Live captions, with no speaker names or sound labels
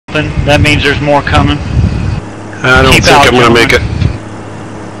That means there's more coming. I don't think I'm going to make it.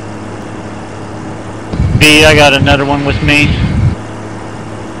 B, I got another one with me.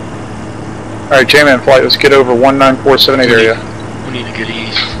 Alright, J-Man flight, let's get over 19478 area. We need to get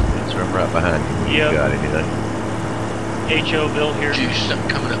east. So I'm right behind you. Yep. You got anything? HO Bill here. Juice, something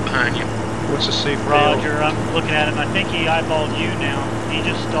coming up behind you. What's the safe Roger, I'm looking at him. I think he eyeballed you now. He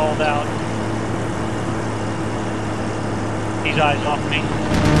just stalled out. He's eyes off me.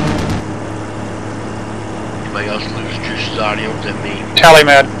 Anybody else lose Juice's audio? What does that mean? Tally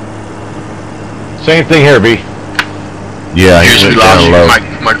mad. Same thing here, B. Yeah, Juice, he we went lost down you. low.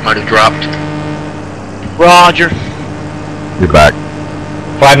 Might have dropped. Roger. You're back.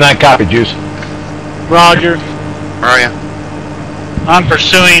 5-9 copy, Juice. Roger. Where are you? I'm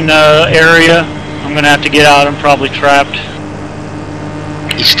pursuing area. I'm gonna have to get out. I'm probably trapped.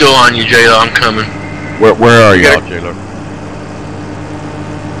 He's still on you, J-Lo. I'm coming. Where are you out, J-Lo?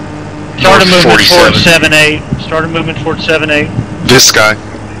 Started moving towards 47. 7-8. Started moving towards 7-8. This guy.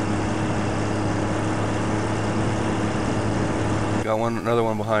 Got another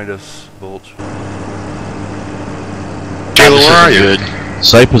one behind us, Bulge. J-Lo, where are you? Good.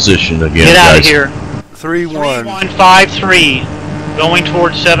 Say position again, Get out guys. of here. 3-1. 3153. Going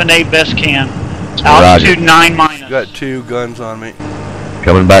towards 7-8 best can. Roger. Altitude 9-. Got 2 guns on me.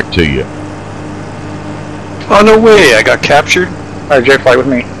 Coming back to you. Oh, no way. I got captured. Alright, J-Flight with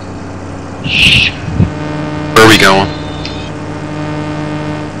me. Shh. Where are we going?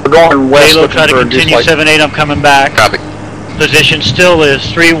 We're going west Halo, looking try to for a continue juice light. 7-8. I'm coming back. Copy. Position still is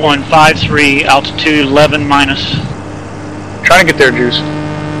 3153. Altitude 11-. Trying to get there, Juice.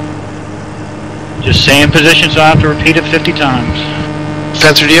 Just stay in position so I have to repeat it 50 times.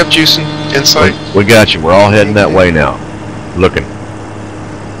 Fencer, do you have juice in insight? We got you. We're all heading that way now. Looking.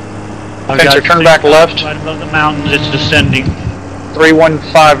 I've Fencer, got turn back left. Right above the mountains. It's descending.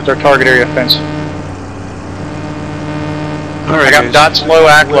 315 is our target area, Fence. Alright, I got dots low,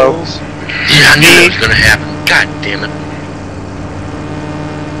 act low. Yeah, I knew that was going to happen. God damn it.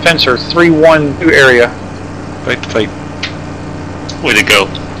 Fencer, 312 area. Fight, fight. Way to go.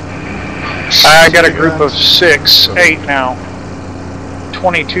 I got a group of 6, 8 now.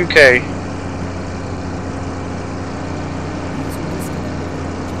 22K.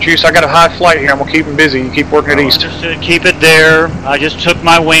 Juice, I got a high flight here. I'm gonna keep him busy. You keep working it east. Just to keep it there. I just took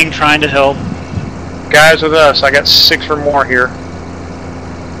my wing trying to help. Guys with us, I got 6 or more here.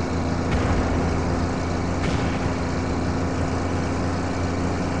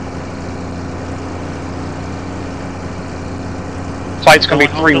 Flight's gonna be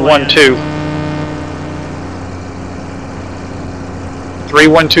 312.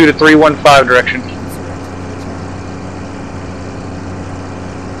 312 to 315 direction.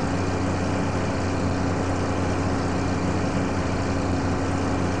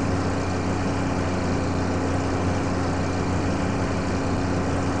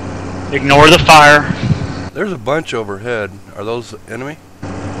 Ignore the fire. There's a bunch overhead. Are those enemy?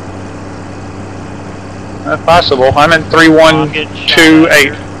 That's possible. I'm in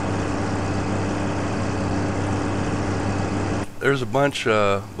 3128. There's a bunch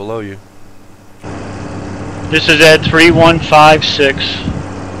below you. This is at 3156.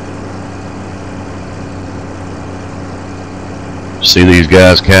 See these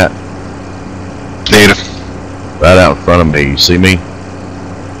guys, Cat? Native. Right out in front of me. You see me?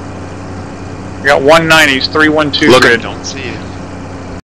 We got 190s, 312 Look at grid. Don't see it.